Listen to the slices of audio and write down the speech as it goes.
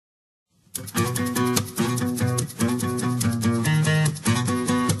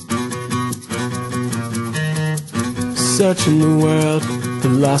Searching the world, the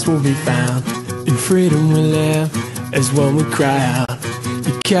lost will be found. In freedom we live, as one we cry out.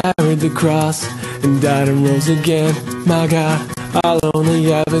 You carried the cross and died and rose again. My God, I'll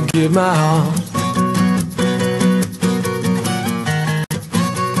only ever give my all.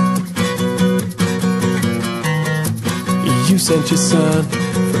 You sent your son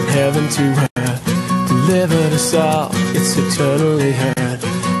from heaven to earth, delivered us all, it's eternally heard.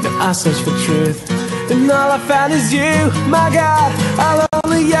 Now I search for truth, and all I found is you. My God, I'll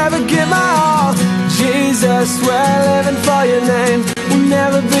only ever give my all. Jesus, we're living for your name, we'll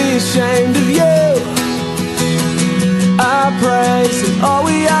never be ashamed of you. Our praise and all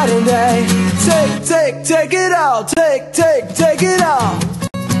we are today. Take it all, take it all.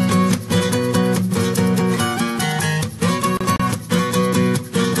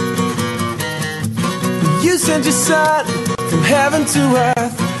 You sent your son from heaven to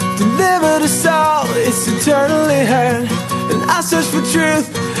earth, delivered us all, it's eternally heard. And I search for truth,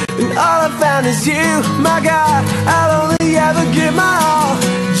 and all I found is you. My God, I'll only ever give my all.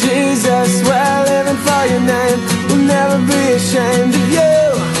 Jesus, we're living for your name, we'll never be ashamed of you.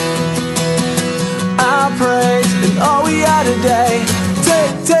 Our praise and all we are today.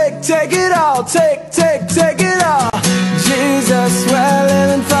 Take it all, take it all. Jesus, we're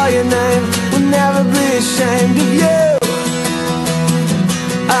living for your name, we'll never be ashamed of you.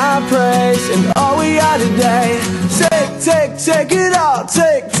 Our praise and all we are today. Take it all,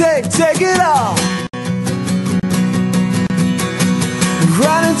 take it all.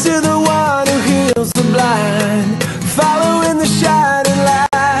 Running to the one who heals the blind, following the shining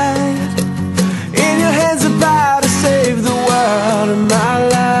light. In your hands the power to save the world in my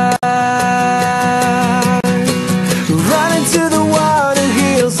life. Running to the one who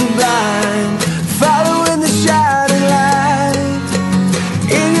heals the blind, following the shining light.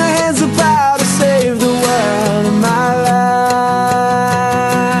 In your hands the power to save the world in my life.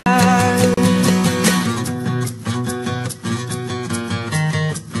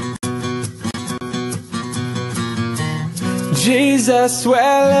 Jesus,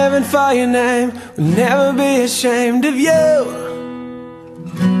 we're living for your name, we'll never be ashamed of you.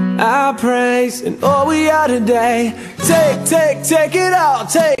 Our praise and all we are today. Take it all,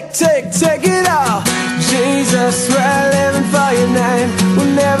 take it all. Jesus, we're living for your name,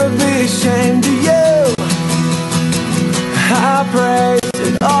 we'll never be ashamed of you. Our praise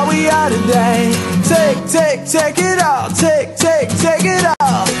and all we are today. Take it all, take it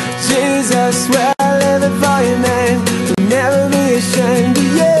all. Jesus, we're living for your name, we'll never be ashamed of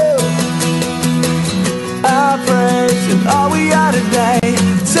you. Our praise and all we are today.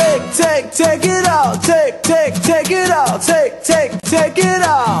 Take it all, take it all, take it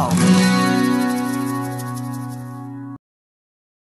all.